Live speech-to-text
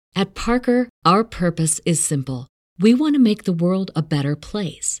At Parker, our purpose is simple. We want to make the world a better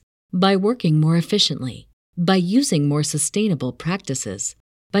place by working more efficiently, by using more sustainable practices,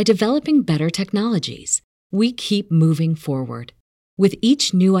 by developing better technologies. We keep moving forward. With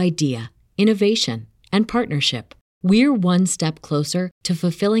each new idea, innovation, and partnership, we're one step closer to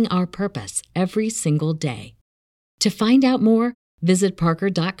fulfilling our purpose every single day. To find out more, visit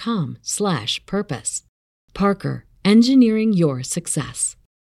parker.com/purpose. Parker, engineering your success.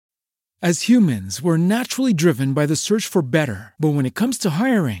 As humans, we're naturally driven by the search for better. But when it comes to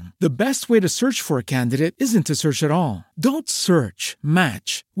hiring, the best way to search for a candidate isn't to search at all. Don't search,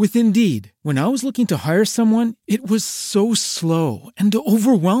 match with Indeed. When I was looking to hire someone, it was so slow and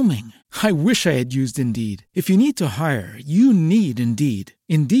overwhelming. I wish I had used Indeed. If you need to hire, you need Indeed.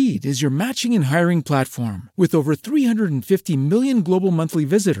 Indeed is your matching and hiring platform with over 350 million global monthly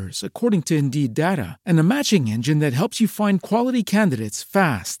visitors, according to Indeed data, and a matching engine that helps you find quality candidates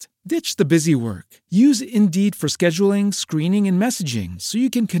fast. Ditch the busy work. Use Indeed for scheduling, screening, and messaging so you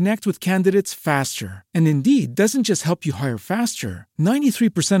can connect with candidates faster. And Indeed doesn't just help you hire faster.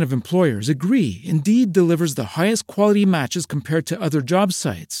 93% of employers agree Indeed delivers the highest quality matches compared to other job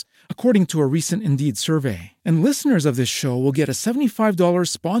sites, according to a recent Indeed survey. And listeners of this show will get a $75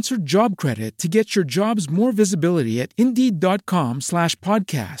 sponsored job credit to get your jobs more visibility at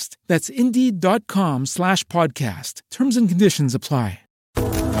Indeed.com/podcast. That's Indeed.com/podcast. Terms and conditions apply.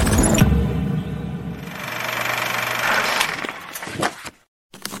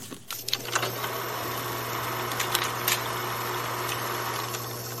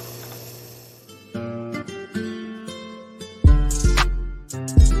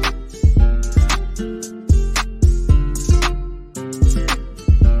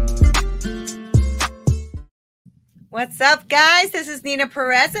 What's up, guys? This is Nina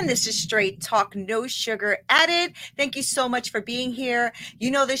Perez, and this is Straight Talk, no sugar added. Thank you so much for being here.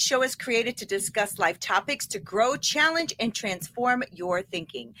 You know, this show is created to discuss life topics to grow, challenge, and transform your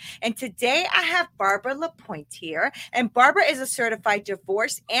thinking. And today I have Barbara Lapointe here, and Barbara is a certified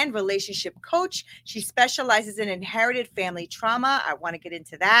divorce and relationship coach. She specializes in inherited family trauma. I want to get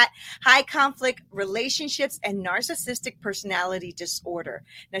into that. High conflict relationships and narcissistic personality disorder.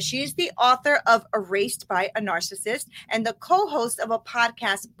 Now, she is the author of Erased by a Narcissist and the co-host of a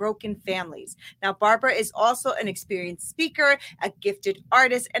podcast, Broken Families. Now, Barbara is also an experienced speaker, a gifted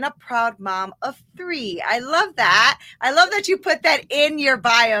artist, and a proud mom of 3. I love that. I love that you put that in your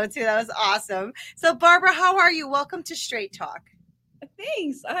bio, too. That was awesome. So, Barbara, how are you? Welcome to Straight Talk.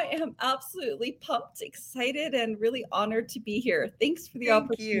 Thanks. I am absolutely pumped, excited, and really honored to be here. Thanks for the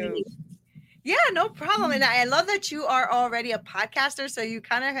opportunity. Yeah, no problem. And I love that you are already a podcaster, so you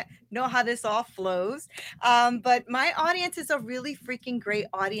kind of know how this all flows. But my audience is a really freaking great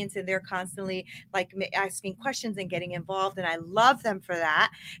audience, and they're constantly like asking questions and getting involved, and I love them for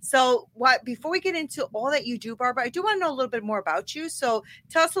that. So before we get into all that you do, Barbara, I do want to know a little bit more about you. So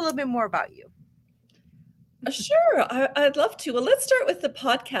tell us a little bit more about you. Sure, I'd love to. Well, let's start with the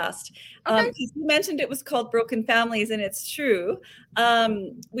podcast. Okay. You mentioned it was called Broken Families, and it's true.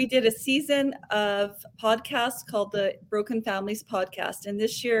 We did a season of podcasts called the Broken Families Podcast, and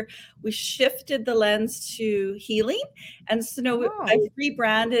this year we shifted the lens to healing. And so I've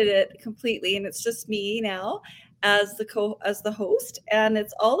rebranded it completely, and it's just me now as the host, and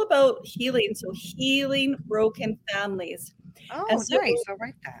it's all about healing. So healing broken families. Oh, and so, nice. I'll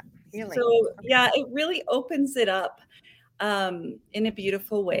write that. Healing. So yeah, it really opens it up in a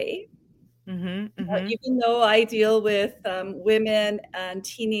beautiful way. Even though I deal with women and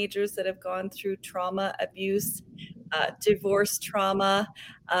teenagers that have gone through trauma, abuse, divorce trauma,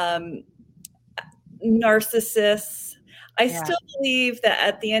 narcissists, I still believe that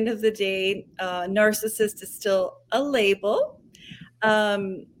at the end of the day, narcissist is still a label.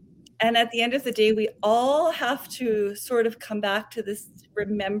 And at the end of the day, we all have to sort of come back to this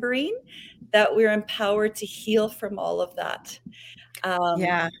remembering that we're empowered to heal from all of that.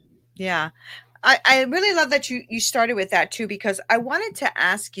 Yeah. I really love that you started with that too, because I wanted to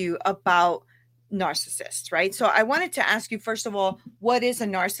ask you about narcissists, right? So I wanted to ask you, first of all, what is a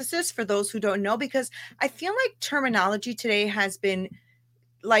narcissist for those who don't know? Because I feel like terminology today has been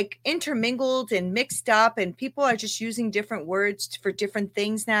like intermingled and mixed up, and people are just using different words for different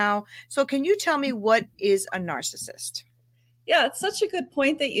things now. So can you tell me what is a narcissist? Yeah, it's such a good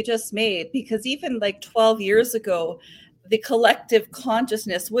point that you just made, because even like 12 years ago, the collective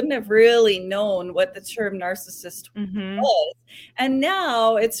consciousness wouldn't have really known what the term narcissist was. And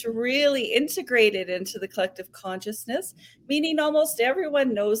now it's really integrated into the collective consciousness, meaning almost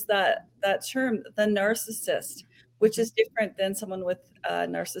everyone knows that term, the narcissist, which is different than someone with a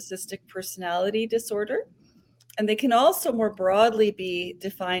narcissistic personality disorder. And they can also more broadly be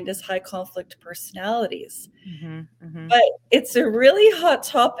defined as high conflict personalities. But it's a really hot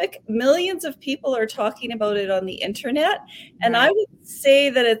topic. Millions of people are talking about it on the internet. And I would say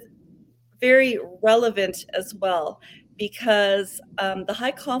that it's very relevant as well, because the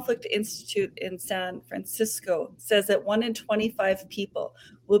High Conflict Institute in San Francisco says that 1 in 25 people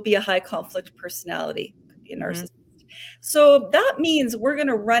will be a high conflict personality, could be a narcissist. So that means we're going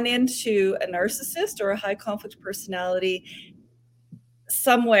to run into a narcissist or a high conflict personality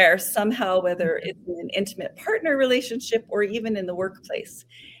somewhere, somehow, whether it's in an intimate partner relationship or even in the workplace.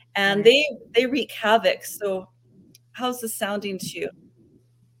 And they wreak havoc. So how's this sounding to you?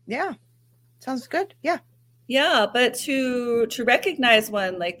 Yeah, sounds good. Yeah. Yeah, but to recognize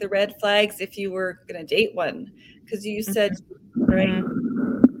one, like the red flags if you were going to date one, because you said, right,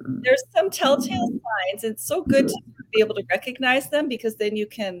 there's some telltale signs. It's so good to be able to recognize them, because then you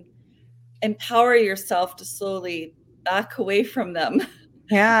can empower yourself to slowly back away from them.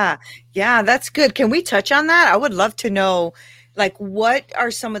 Yeah, that's good. Can we touch on that? I would love to know, like, what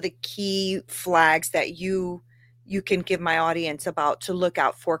are some of the key flags that you can give my audience about to look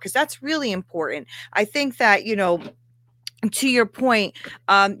out for? Because that's really important. I think that, to your point,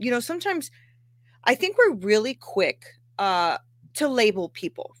 sometimes I think we're really quick to label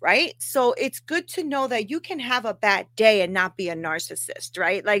people, right? So it's good to know that you can have a bad day and not be a narcissist,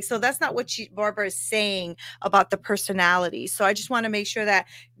 right? Like, so that's not what Barbara is saying about the personality. So I just want to make sure that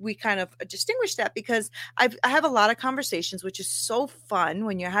we kind of distinguish that, because I have a lot of conversations, which is so fun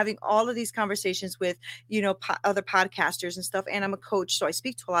when you're having all of these conversations with, other podcasters and stuff. And I'm a coach, so I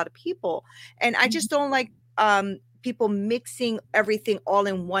speak to a lot of people, and I just don't like, people mixing everything all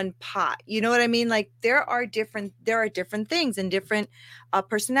in one pot. You know what I mean? Like there are different things and different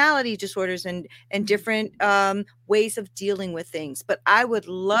personality disorders and different ways of dealing with things. But I would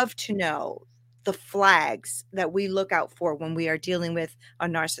love to know the flags that we look out for when we are dealing with a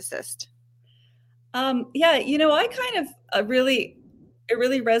narcissist. Yeah, I kind of it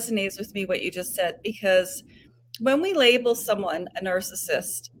really resonates with me what you just said, because when we label someone a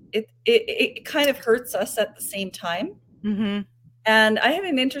narcissist, it kind of hurts us at the same time. And I had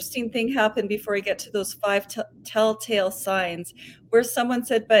an interesting thing happen before I get to those 5 telltale signs, where someone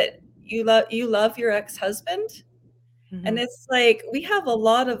said, "But you love your ex-husband?" And it's like, we have a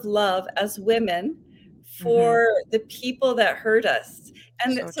lot of love as women for the people that hurt us.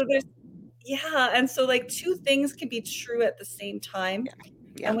 And so there's, and so like 2 things can be true at the same time.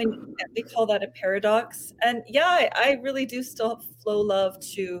 And when we call that a paradox. And I really do still flow love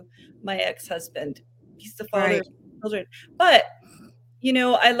to my ex-husband. He's the father of my children. But,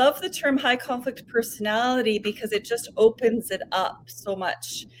 I love the term high conflict personality, because it just opens it up so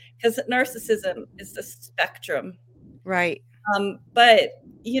much, because narcissism is the spectrum. Right. But,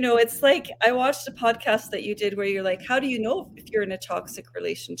 it's like, I watched a podcast that you did where you're like, how do you know if you're in a toxic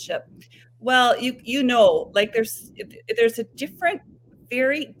relationship? Well, like there's a different,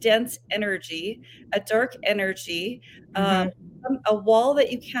 very dense energy, a dark energy, a wall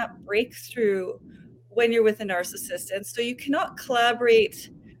that you can't break through when you're with a narcissist. And so you cannot collaborate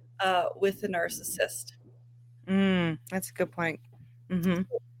with a narcissist. That's a good point.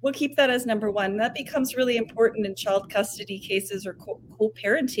 We'll keep that as number 1. That becomes really important in child custody cases or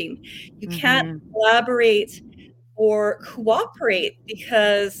co-parenting. You can't collaborate or cooperate,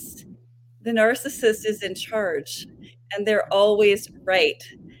 because the narcissist is in charge. And they're always right.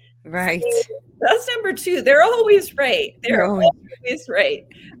 Right. So that's number 2. They're always right. They're always right.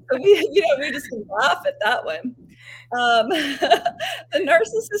 So we just laugh at that one. The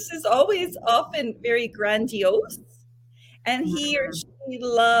narcissist is always often very grandiose, and he or she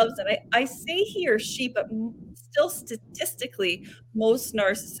loves, and I say he or she, but still statistically, most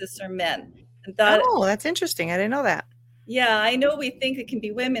narcissists are men. And that's interesting. I didn't know that. Yeah, I know we think it can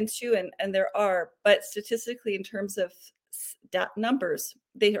be women too, and there are, but statistically, in terms of numbers,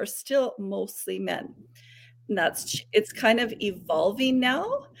 they are still mostly men. And it's kind of evolving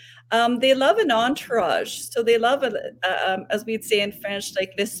now. They love an entourage, so they love as we'd say in French,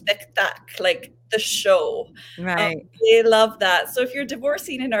 like le spectacle, like the show. Right. They love that. So if you're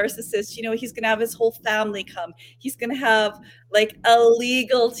divorcing a narcissist, he's going to have his whole family come. He's going to have like a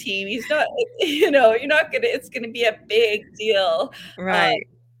legal team. He's not, you're not going to, it's going to be a big deal. Right.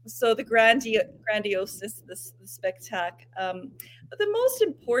 So the grandioseness, the spectacle. But the most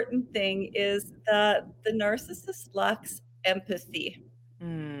important thing is that the narcissist lacks empathy.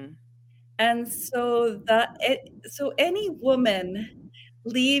 And so any woman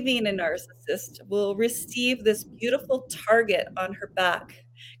leaving a narcissist will receive this beautiful target on her back,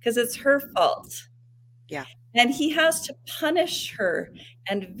 because it's her fault. And he has to punish her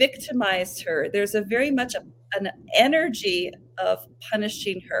and victimize her. There's a very much an energy of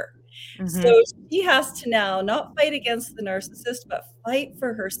punishing her. Mhm. So she has to now not fight against the narcissist, but fight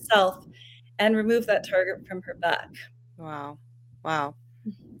for herself and remove that target from her back. Wow. Wow.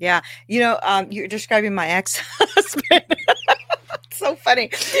 Yeah. You're describing my ex-husband. It's so funny.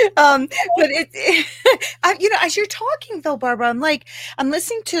 But as you're talking though, Barbara, I'm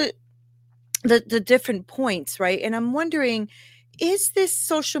listening to the different points, right? And I'm wondering, is this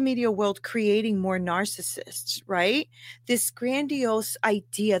social media world creating more narcissists, right? This grandiose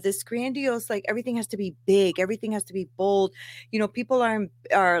idea, this grandiose, like everything has to be big, everything has to be bold. People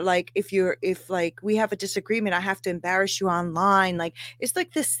are like, if like we have a disagreement, I have to embarrass you online. Like it's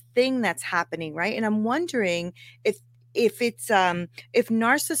like this thing that's happening, right? And I'm wondering if if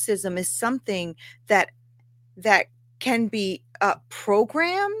narcissism is something that can be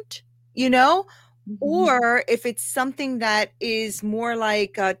programmed, or if it's something that is more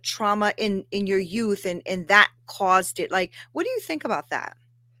like trauma in your youth and that caused it. Like, what do you think about that?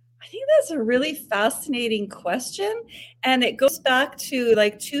 I think that's a really fascinating question. And it goes back to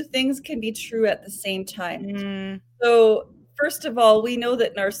like two things can be true at the same time. So first of all, we know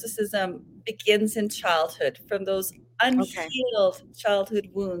that narcissism begins in childhood, from those unhealed childhood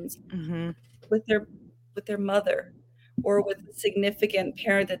wounds with their mother or with a significant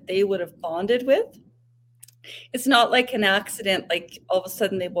parent that they would have bonded with. It's not like an accident, like all of a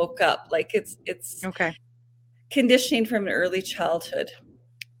sudden they woke up. Like it's conditioning from an early childhood.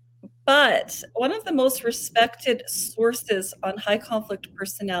 But one of the most respected sources on high conflict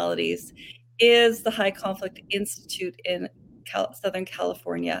personalities is the High Conflict Institute in Southern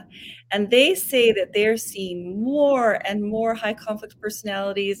California. And they say that they're seeing more and more high conflict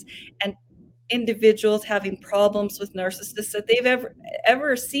personalities and individuals having problems with narcissists that they've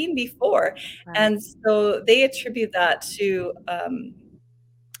ever seen before. Right. And so they attribute that to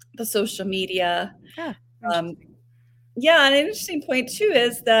the social media. Yeah, and an interesting point too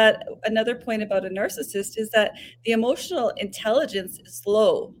is that another point about a narcissist is that the emotional intelligence is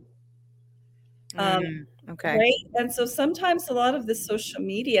low. Right? And so sometimes a lot of the social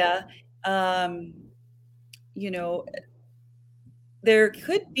media, there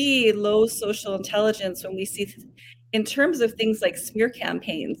could be low social intelligence when we see in terms of things like smear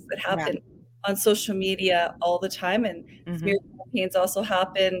campaigns that happen on social media all the time. And smear campaigns also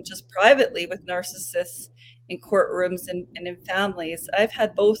happen just privately with narcissists in courtrooms and in families. I've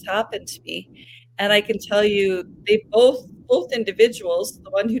had both happen to me. And I can tell you, they both individuals, the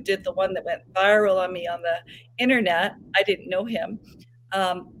one who did the one that went viral on me on the internet, I didn't know him.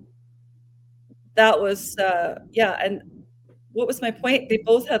 That was, and what was my point? They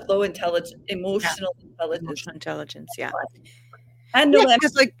both had low emotional intelligence, yeah. And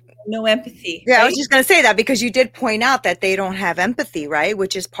no empathy. Yeah, right? I was just going to say that because you did point out that they don't have empathy, right?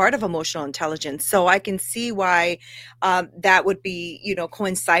 Which is part of emotional intelligence. So I can see why that would be,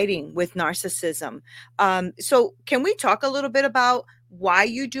 coinciding with narcissism. So can we talk a little bit about why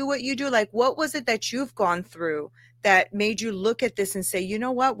you do what you do? Like, what was it that you've gone through that made you look at this and say, you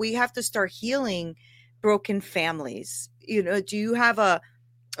know what, we have to start healing broken families? Do you have a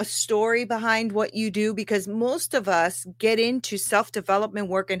story behind what you do? Because most of us get into self-development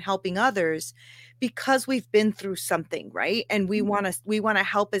work and helping others because we've been through something, right? And we want to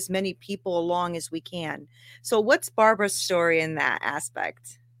help as many people along as we can. So what's Barbara's story in that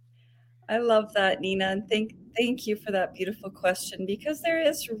aspect? I love that, Nina, and thank you for that beautiful question, because there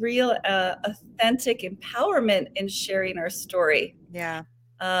is real authentic empowerment in sharing our story. Yeah.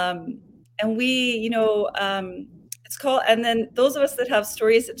 And we, it's called, and then those of us that have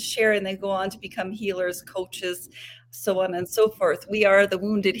stories that share and they go on to become healers, coaches, so on and so forth. We are the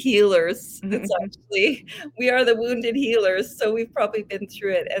wounded healers. It's actually, we are the wounded healers. So we've probably been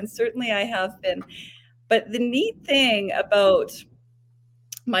through it. And certainly I have been. But the neat thing about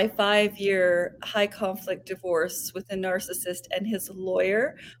my 5-year high conflict divorce with a narcissist and his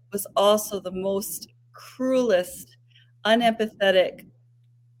lawyer was also the most cruelest, unempathetic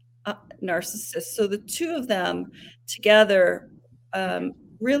narcissist. So the two of them together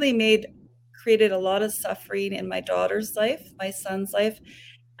really created a lot of suffering in my daughter's life, my son's life,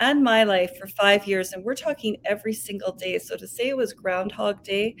 and my life for 5 years. And we're talking every single day. So to say it was Groundhog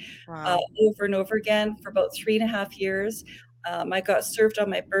Day over and over again for about 3.5 years. I got served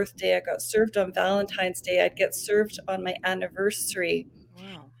on my birthday. I got served on Valentine's Day. I'd get served on my anniversary.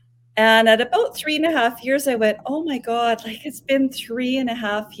 Wow. And at about 3.5 years, I went, oh my God, like it's been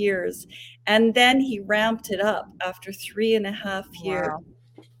 3.5 years. And then he ramped it up after 3.5 years. Wow.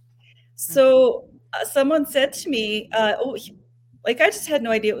 So someone said to me, I just had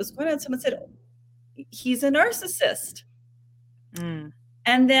no idea what was going on. Someone said, he's a narcissist.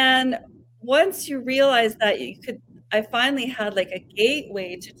 And then once you realize that I finally had like a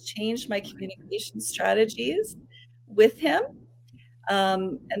gateway to change my communication strategies with him.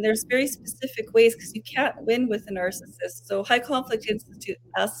 And there's very specific ways, because you can't win with a narcissist. So High Conflict Institute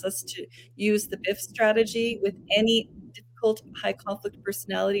asks us to use the BIF strategy with any difficult high conflict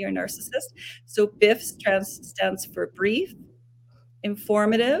personality or narcissist. So BIF stands for brief,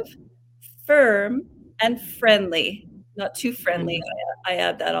 informative, firm, and friendly. Not too friendly, I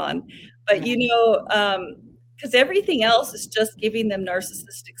add that on. But because everything else is just giving them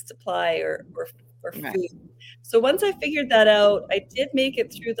narcissistic supply or food. So once I figured that out, I did make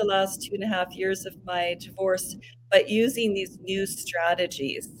it through the last 2.5 years of my divorce, but using these new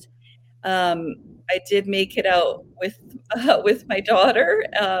strategies. I did make it out with my daughter.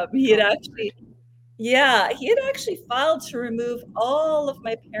 He had actually filed to remove all of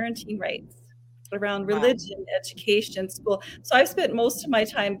my parenting rights around religion, education, school. So I've spent most of my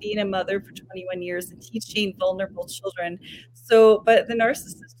time being a mother for 21 years and teaching vulnerable children. So, but the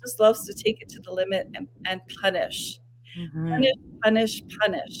narcissist just loves to take it to the limit and punish. Punish.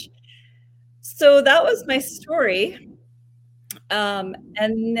 So that was my story. And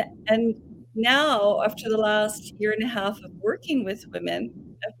now, after the last 1.5 years of working with women,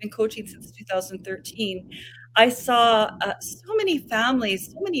 I've been coaching since 2013. I saw so many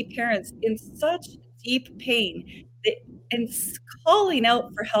families, so many parents in such deep pain and calling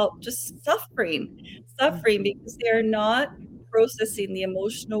out for help, just suffering because they are not processing the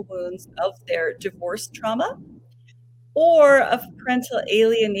emotional wounds of their divorce trauma or of parental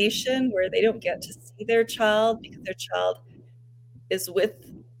alienation, where they don't get to see their child because their child is with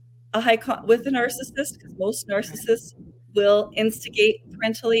a narcissist, because most narcissists will instigate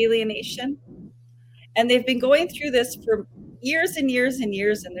parental alienation. And they've been going through this for years and years and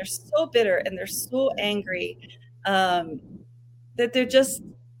years, and they're so bitter and they're so angry that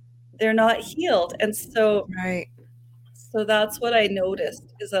they're not healed. And so, so that's what I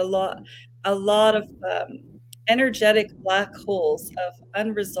noticed, is a lot of energetic black holes of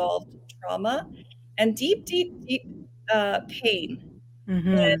unresolved trauma and deep pain.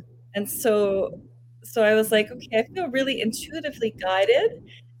 And so I was like, okay, I feel really intuitively guided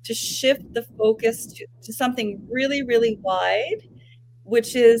to shift the focus to something really, really wide,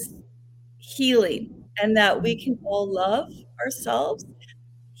 which is healing, and that we can all love ourselves,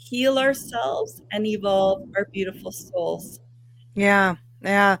 heal ourselves, and evolve our beautiful souls. Yeah.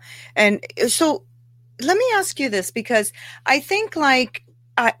 And so let me ask you this, because I think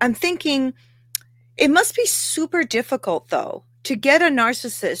I'm thinking it must be super difficult, though, to get a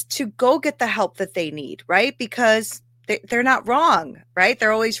narcissist to go get the help that they need, right? Because they're not wrong, right?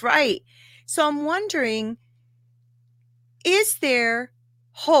 They're always right. So I'm wondering, is there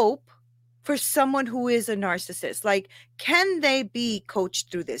hope for someone who is a narcissist? Like, can they be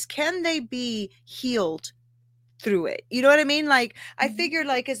coached through this? Can they be healed through it? You know what I mean? Like, I figured,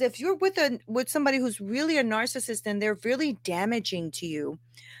 like, as if you're with somebody who's really a narcissist and they're really damaging to you,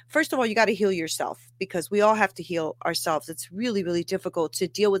 first of all, you got to heal yourself, because we all have to heal ourselves. It's really, really difficult to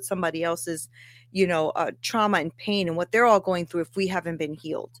deal with somebody else's, trauma and pain and what they're all going through if we haven't been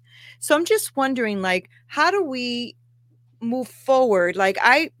healed. So I'm just wondering, like, how do we move forward? Like,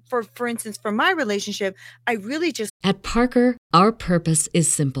 for instance, for my relationship, I really just... At Parker, our purpose is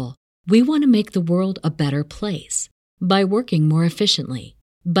simple. We want to make the world a better place by working more efficiently,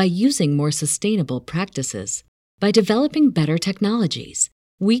 by using more sustainable practices, by developing better technologies.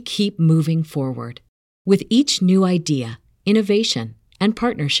 We keep moving forward. With each new idea, innovation, and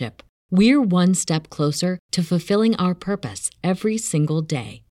partnership, we're one step closer to fulfilling our purpose every single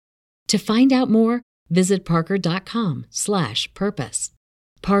day. To find out more, visit parker.com/purpose.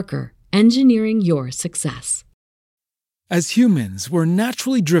 Parker, engineering your success. As humans, we're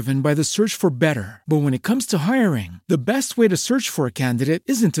naturally driven by the search for better. But when it comes to hiring, the best way to search for a candidate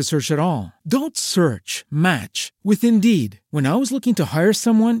isn't to search at all. Don't search, match with Indeed. When I was looking to hire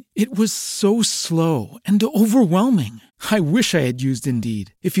someone, it was so slow and overwhelming. I wish I had used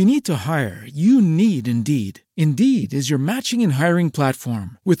Indeed. If you need to hire, you need Indeed. Indeed is your matching and hiring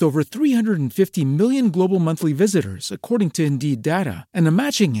platform with over 350 million global monthly visitors, according to Indeed data, and a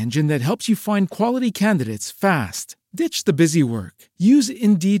matching engine that helps you find quality candidates fast. Ditch the busy work. Use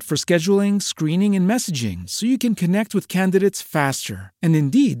Indeed for scheduling, screening, and messaging so you can connect with candidates faster. And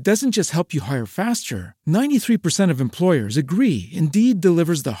Indeed doesn't just help you hire faster. 93% of employers agree Indeed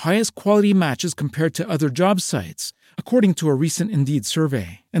delivers the highest quality matches compared to other job sites, according to a recent Indeed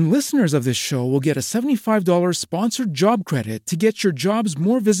survey. And listeners of this show will get a $75 sponsored job credit to get your jobs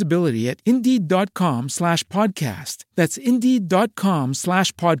more visibility at Indeed.com/podcast. That's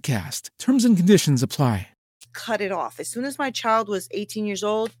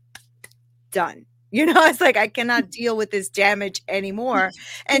done. You know, it's like, I cannot deal with this damage anymore.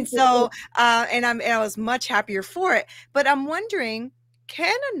 And so, and I was much happier for it. But I'm wondering,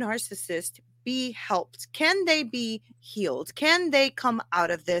 can a narcissist be helped? Can they be healed? Can they come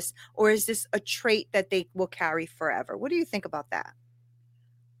out of this? Or is this a trait that they will carry forever? What do you think about that?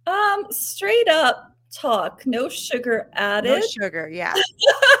 Straight up talk, no sugar added. No sugar, yeah.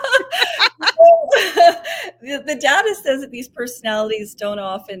 The data says that these personalities don't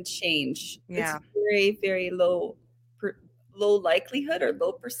often change. Yeah. It's very, very low likelihood or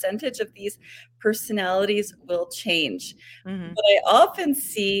low percentage of these personalities will change. Mhm. What I often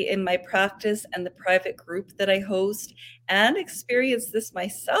see in my practice and the private group that I host, and experience this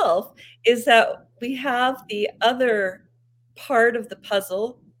myself, is that we have the other part of the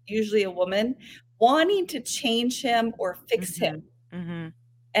puzzle, usually a woman, wanting to change him or fix him. Mhm.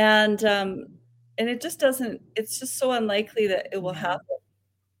 And it just doesn't, it's just so unlikely that it will Yeah. happen.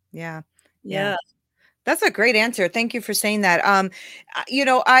 Yeah. Yeah. That's a great answer. Thank you for saying that. You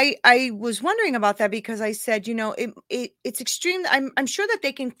know, I was wondering about that because I said, you know, it's extreme. I'm sure that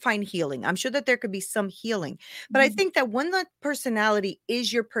they can find healing. I'm sure that there could be some healing, but I think that when the personality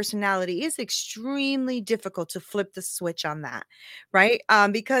is your personality, it's extremely difficult to flip the switch on that, right?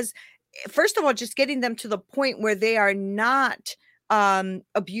 Because first of all, just getting them to the point where they are not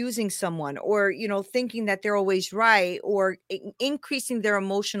abusing someone, or you know, thinking that they're always right, or increasing their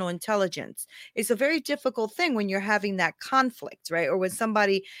emotional intelligence, it's a very difficult thing when you're having that conflict, right? Or when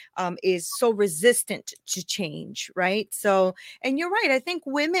somebody is so resistant to change, right? So, and you're right, I think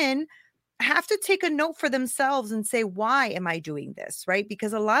women have to take a note for themselves and say, why am I doing this, right?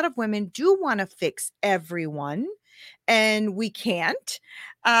 Because a lot of women do want to fix everyone, and we can't.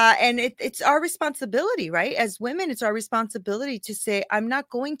 And it's our responsibility, right? As women, it's our responsibility to say, I'm not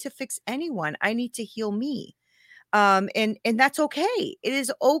going to fix anyone. I need to heal me. And that's okay. It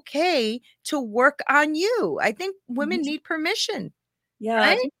is okay to work on you. I think women need permission, Yeah.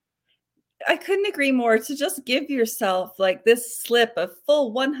 right? I couldn't agree more, to just give yourself like this slip of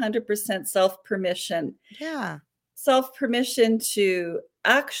full 100% self-permission. Yeah. Self-permission to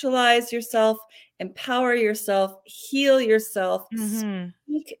actualize yourself, empower yourself, heal yourself, Mhm.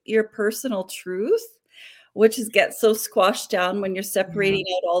 speak your personal truth, which gets so squashed down when you're separating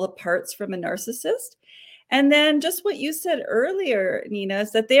out all the parts from a narcissist. And then just what you said earlier, Nina,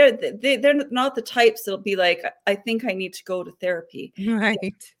 is that they're not the types that'll be like, I think I need to go to therapy. Right.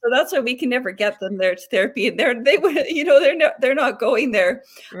 So that's why we can never get them there to therapy. And they're not going there.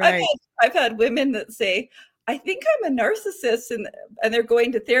 Right. I've had women that say, I think I'm a narcissist, and they're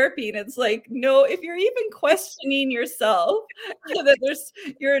going to therapy. And it's like, no, if you're even questioning yourself that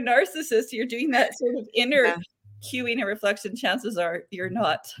you're a narcissist, you're doing that sort of inner Yeah. cueing and reflection, chances are you're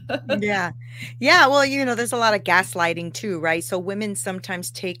not. Yeah. Yeah. Well, you know, there's a lot of gaslighting too, right? So women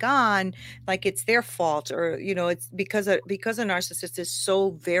sometimes take on like it's their fault, or, you know, it's because a narcissist is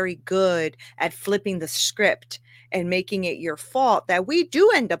so very good at flipping the script and making it your fault, that we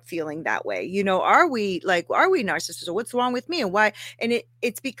do end up feeling that way. You know, are we narcissists, or what's wrong with me, and why? And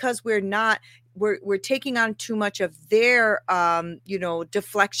it's because we're taking on too much of their you know,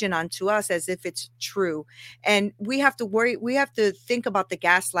 deflection onto us as if it's true. And we have to think about the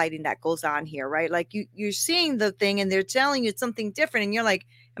gaslighting that goes on here, right? Like you're seeing the thing and they're telling you something different, and you're like,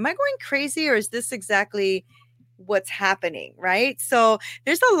 am I going crazy, or is this exactly what's happening, right? So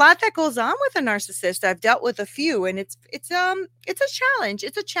there's a lot that goes on with a narcissist. I've dealt with a few, and it's a challenge.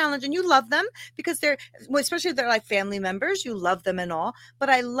 It's a challenge, and you love them because especially if they're like family members, you love them and all. But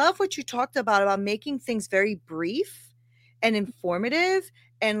I love what you talked about making things very brief and informative,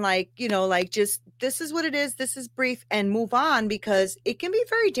 and like, you know, like, just, this is what it is, this is brief, and move on, because it can be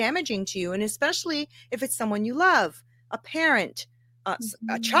very damaging to you, and especially if it's someone you love, a parent,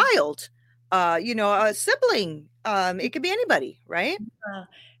 a child, you know, a sibling. It could be anybody, right?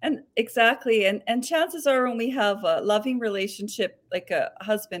 And exactly. And chances are, when we have a loving relationship, like a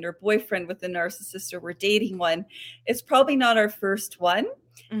husband or boyfriend with a narcissist, or we're dating one, it's probably not our first one.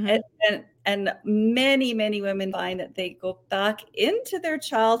 Mhm. And many, many women find that they go back into their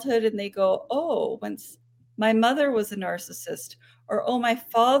childhood and they go, oh, once my mother was a narcissist, or, oh, my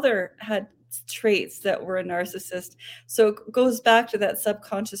father had traits that were a narcissist. So it goes back to that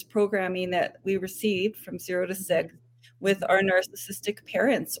subconscious programming that we received from 0 to 6 with our narcissistic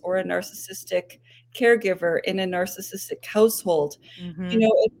parents, or a narcissistic caregiver in a narcissistic household. Mhm. You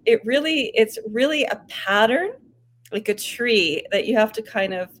know, it's really a pattern, like a tree, that you have to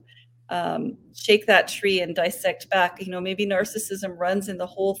kind of shake that tree and dissect back. You know, maybe narcissism runs in the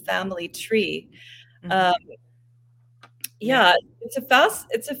whole family tree. Mhm. Um, yeah, it's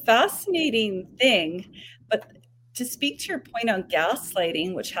a fascinating thing. But to speak to your point on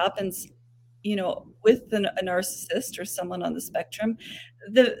gaslighting, which happens with a narcissist or someone on the spectrum,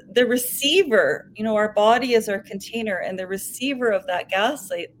 the receiver, our body is our container, and the receiver of that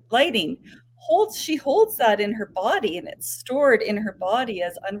lighting she holds that in her body, and it's stored in her body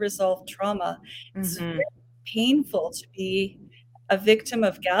as unresolved trauma. It's very painful to be a victim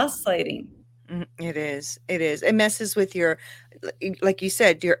of gaslighting. It is. It is. It messes with your, like you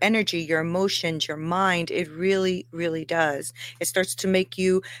said, your energy, your emotions, your mind. It really, really does. It starts to make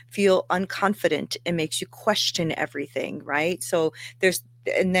you feel unconfident. It makes you question everything, right? So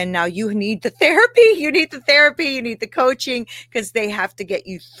and then now you need the therapy. You need the therapy. You need the coaching, because they have to get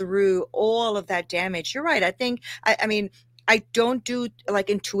you through all of that damage. You're right. I mean, I don't do like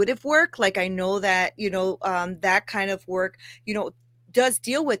intuitive work. Like, I know that, that kind of work, does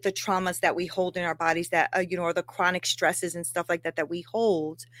deal with the traumas that we hold in our bodies, that or the chronic stresses and stuff like that we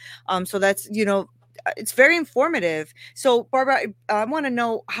hold. So that's, it's very informative. So Barbara, I want to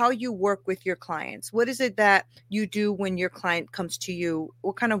know how you work with your clients. What is it that you do when your client comes to you?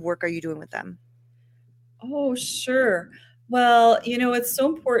 What kind of work are you doing with them? Oh, sure. Well, it's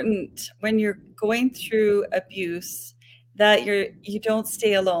so important when you're going through abuse that you don't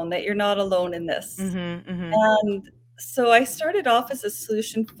stay alone, that you're not alone in this. And so I started off as a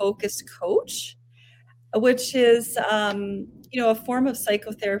solution-focused coach, which is, a form of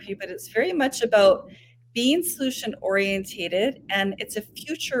psychotherapy, but it's very much about being solution-orientated, and it's a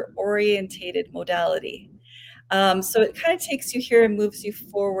future-orientated modality. So it kind of takes you here and moves you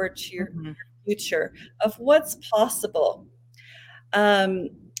forward to your future of what's possible.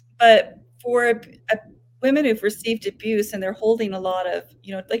 But for women who've received abuse and they're holding a lot of,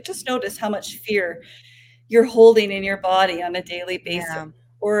 just notice how much fear you're holding in your body on a daily basis,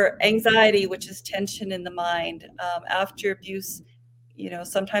 or anxiety, which is tension in the mind. After abuse,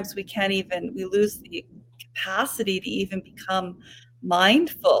 sometimes we lose the capacity to even become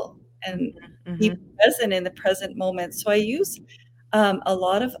mindful and be present in the present moment. So I use a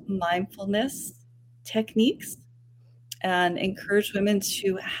lot of mindfulness techniques and encourage women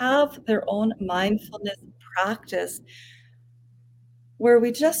to have their own mindfulness practice where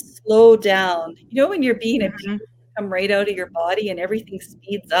we just slow down. When you're being abused, come right out of your body and everything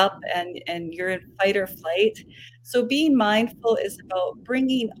speeds up and you're in fight or flight. So being mindful is about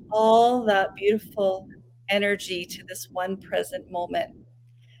bringing all that beautiful energy to this one present moment.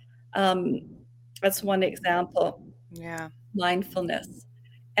 That's one example. Yeah. Mindfulness.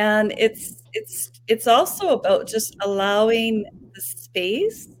 And it's also about just allowing the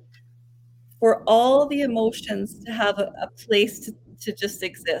space for all the emotions to have a place to just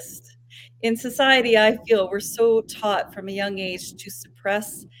exist. In society, I feel we're so taught from a young age to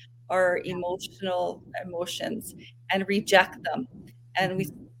suppress our emotions and reject them. And we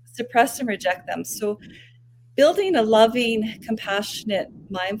suppress and reject them. So building a loving, compassionate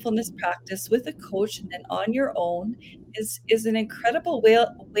mindfulness practice with a coach and then on your own is an incredible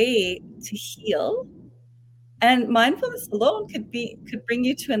way to heal. And mindfulness alone could bring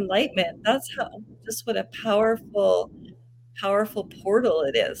you to enlightenment. That's what a powerful portal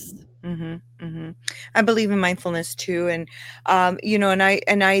it is. I believe in mindfulness too, and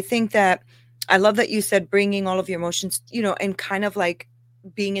and I think that I love that you said bringing all of your emotions, and kind of like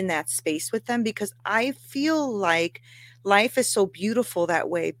being in that space with them, because I feel like life is so beautiful that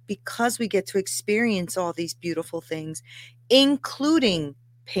way, because we get to experience all these beautiful things, including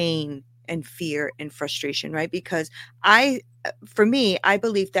pain and fear and frustration, right? Because for me, I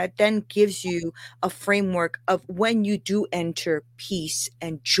believe that then gives you a framework of when you do enter peace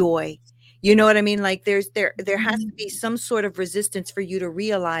and joy. You know what I mean? Like there has to be some sort of resistance for you to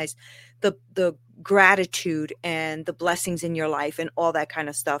realize the gratitude and the blessings in your life and all that kind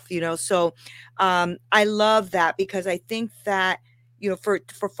of stuff, So I love that, because I think that,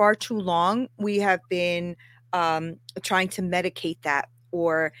 for far too long, we have been trying to medicate that,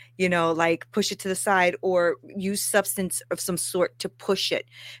 or, like push it to the side, or use substance of some sort to push it.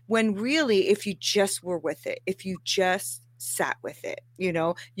 When really, if you just were with it, if you just sat with it,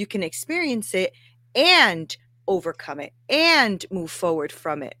 you can experience it and overcome it and move forward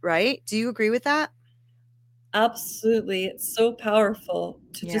from it, right? Do you agree with that? Absolutely. It's so powerful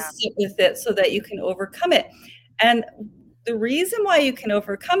to just sit with it so that you can overcome it. And the reason why you can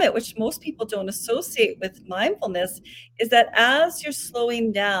overcome it, which most people don't associate with mindfulness, is that as you're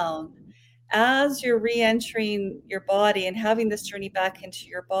slowing down, as you're re-entering your body and having this journey back into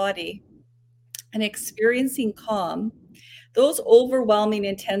your body and experiencing calm, those overwhelming,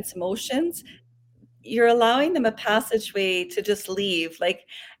 intense emotions, you're allowing them a passageway to just leave, like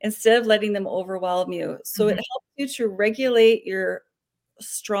instead of letting them overwhelm you. So it helps you to regulate your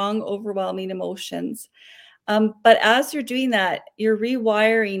strong, overwhelming emotions. But as you're doing that, you're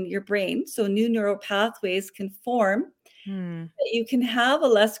rewiring your brain. So new neural pathways can form. You can have a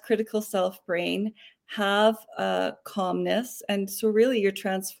less critical self brain, have calmness. And so really you're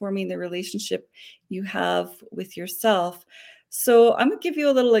transforming the relationship you have with yourself. So I'm going to give you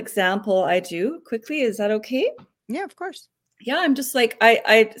a little example I do quickly. Is that okay? Yeah, of course. Yeah, I'm just like,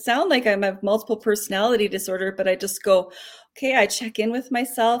 I sound like I have multiple personality disorder, but I just go, okay, I check in with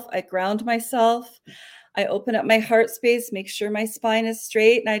myself. I ground myself. I open up my heart space, make sure my spine is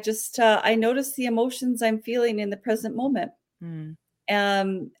straight. And I just, I notice the emotions I'm feeling in the present moment.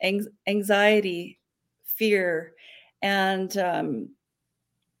 Anxiety, fear. And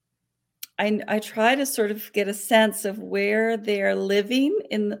I try to sort of get a sense of where they're living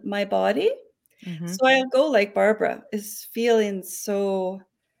in my body. So I'll go like Barbara is feeling so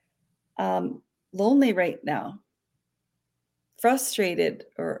lonely right now, frustrated,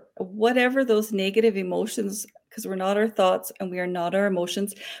 or whatever those negative emotions, because we're not our thoughts and we are not our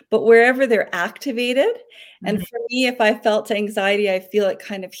emotions, but wherever they're activated. And for me, if I felt anxiety, I feel it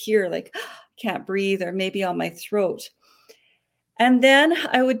kind of here, like can't breathe, or maybe on my throat. And then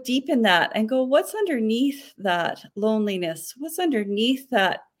I would deepen that and go, what's underneath that loneliness? What's underneath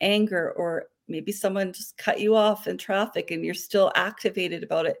that anger? Or maybe someone just cut you off in traffic and you're still activated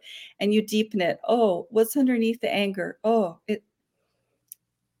about it, and you deepen it. Oh, what's underneath the anger? Oh, it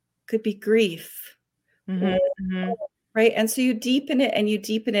could be grief. Right. And so you deepen it and you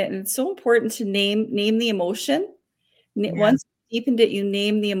deepen it. And it's so important to name the emotion. Once you deepened it, you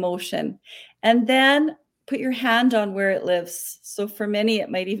name the emotion. And then put your hand on where it lives. So for many, it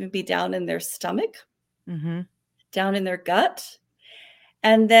might even be down in their stomach, down in their gut.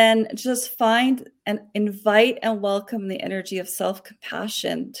 And then just find and invite and welcome the energy of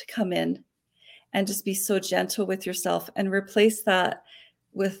self-compassion to come in, and just be so gentle with yourself, and replace that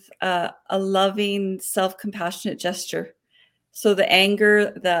with a loving, self-compassionate gesture. So the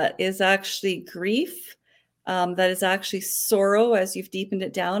anger that is actually grief, that is actually sorrow, as you've deepened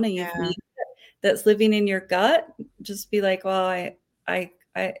it down and you've named it, that's living in your gut, just be like, well, I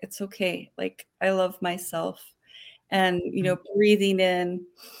it's okay. Like, I love myself. And, breathing in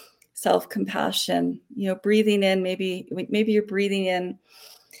self-compassion, breathing in, maybe you're breathing in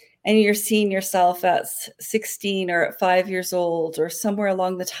and you're seeing yourself at 16 or at 5 years old or somewhere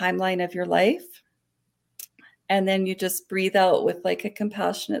along the timeline of your life. And then you just breathe out with like a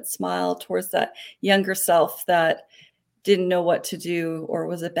compassionate smile towards that younger self that didn't know what to do or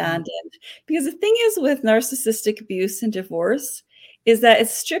was abandoned. Because the thing is with narcissistic abuse and divorce is that it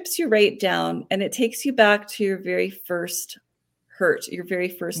strips you right down and it takes you back to your very first hurt, your very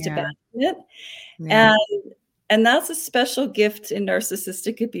first abandonment. And that's a special gift in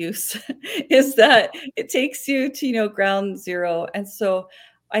narcissistic abuse is that it takes you to, ground zero. And so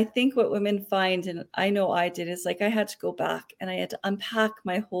I think what women find, and I know I did, is like I had to go back and I had to unpack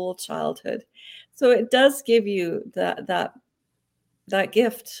my whole childhood. So it does give you that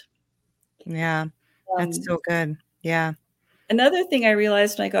gift. Yeah, that's so good. Yeah. Another thing I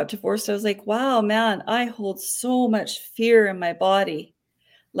realized when I got divorced, I was like, wow, man, I hold so much fear in my body.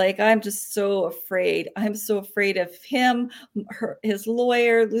 Like, I'm just so afraid. I'm so afraid of him, his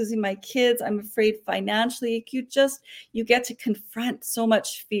lawyer, losing my kids. I'm afraid financially. You get to confront so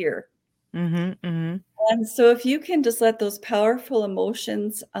much fear. And so if you can just let those powerful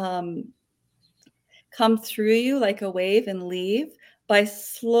emotions come through you like a wave and leave by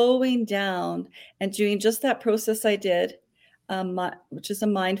slowing down and doing just that process I did, which is a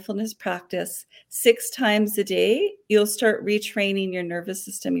mindfulness practice, 6 times a day, you'll start retraining your nervous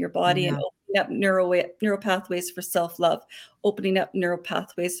system, your body, and opening up neural pathways for self-love, opening up neural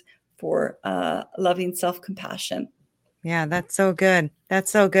pathways for loving self-compassion. Yeah, that's so good.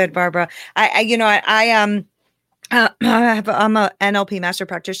 That's so good, Barbara. I'm a NLP master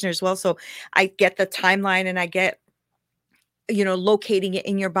practitioner as well. So I get the timeline and I get, locating it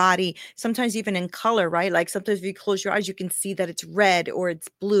in your body, sometimes even in color, right? Like sometimes if you close your eyes, you can see that it's red or it's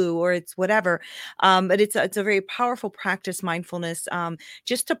blue or it's whatever. But it's a very powerful practice, mindfulness,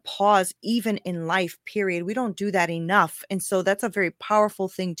 just to pause even in life, period. We don't do that enough. And so that's a very powerful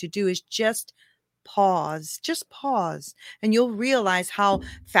thing to do, is just pause, and you'll realize how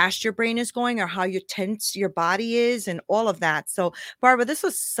fast your brain is going or how tense your body is and all of that. So Barbara, this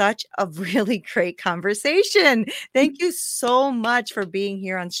was such a really great conversation. Thank you so much for being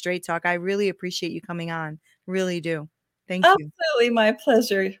here on Straight Talk. I really appreciate you coming on. Really do. Thank you. Absolutely, my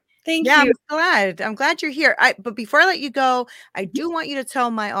pleasure. Thank you. I'm glad you're here. But before I let you go, I do want you to tell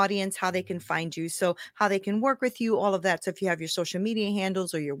my audience how they can find you, so how they can work with you, all of that. So if you have your social media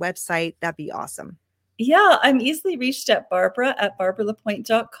handles or your website, that'd be awesome. Yeah, I'm easily reached at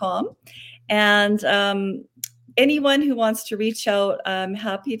barbara@barbaralapointe.com. And anyone who wants to reach out, I'm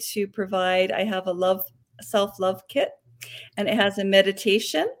happy to provide. I have a self-love kit, and it has a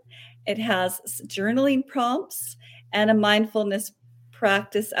meditation, it has journaling prompts, and a mindfulness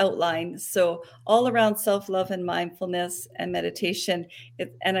practice outline. So all around self-love and mindfulness and meditation.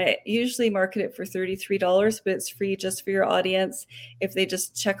 And I usually market it for $33, but it's free just for your audience if they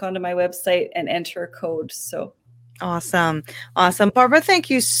just check onto my website and enter a code. So awesome. Barbara, thank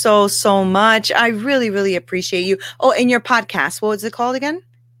you so much. I really, really appreciate you. Oh, and your podcast, what was it called again?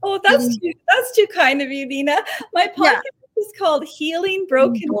 Oh, that's too kind of you, Nina. My podcast is called Healing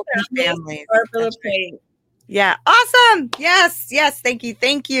Broken Families. Barbara LaPointe. Yeah. Awesome. Yes. Thank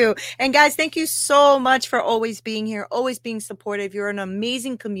you. And guys, thank you so much for always being here, always being supportive. You're an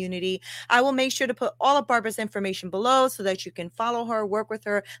amazing community. I will make sure to put all of Barbara's information below so that you can follow her, work with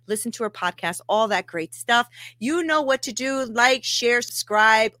her, listen to her podcast, all that great stuff. You know what to do. Like, share,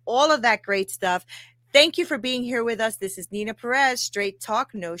 subscribe, all of that great stuff. Thank you for being here with us. This is Nina Perez, Straight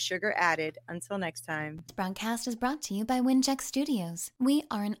Talk, No Sugar Added. Until next time. This broadcast is brought to you by Winject Studios. We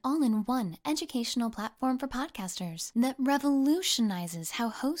are an all-in-one educational platform for podcasters that revolutionizes how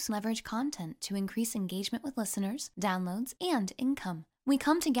hosts leverage content to increase engagement with listeners, downloads, and income. We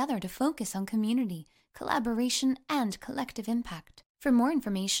come together to focus on community, collaboration, and collective impact. For more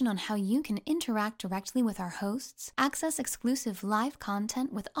information on how you can interact directly with our hosts, access exclusive live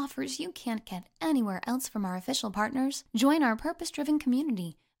content with offers you can't get anywhere else from our official partners, join our purpose-driven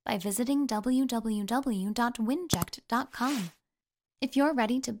community by visiting www.winject.com. If you're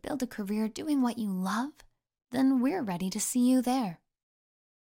ready to build a career doing what you love, then we're ready to see you there.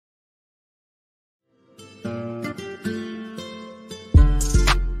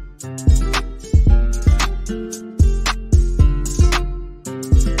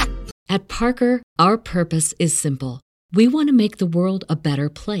 At Parker, our purpose is simple. We want to make the world a better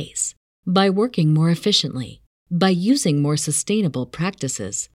place by working more efficiently, by using more sustainable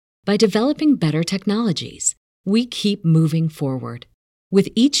practices, by developing better technologies. We keep moving forward. With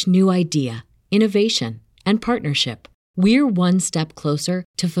each new idea, innovation, and partnership, we're one step closer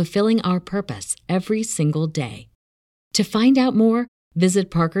to fulfilling our purpose every single day. To find out more, visit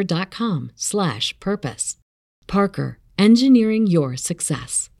parker.com/purpose. Parker, engineering your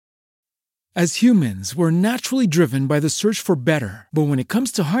success. As humans, we're naturally driven by the search for better. But when it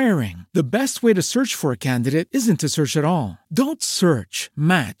comes to hiring, the best way to search for a candidate isn't to search at all. Don't search,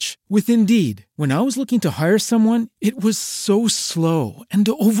 match with Indeed. When I was looking to hire someone, it was so slow and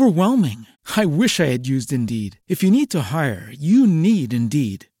overwhelming. I wish I had used Indeed. If you need to hire, you need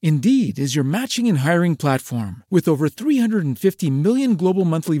Indeed. Indeed is your matching and hiring platform with over 350 million global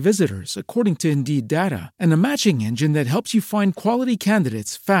monthly visitors, according to Indeed data, and a matching engine that helps you find quality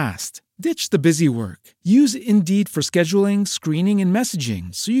candidates fast. Ditch the busy work. Use Indeed for scheduling, screening, and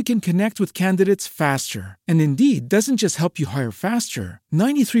messaging so you can connect with candidates faster. And Indeed doesn't just help you hire faster.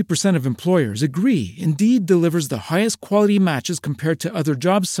 93% of employers agree Indeed delivers the highest quality matches compared to other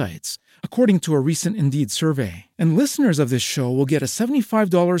job sites, according to a recent Indeed survey. And listeners of this show will get a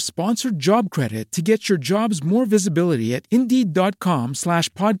 $75 sponsored job credit to get your jobs more visibility at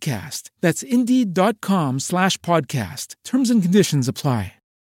Indeed.com/podcast. That's Indeed.com/podcast. Terms and conditions apply.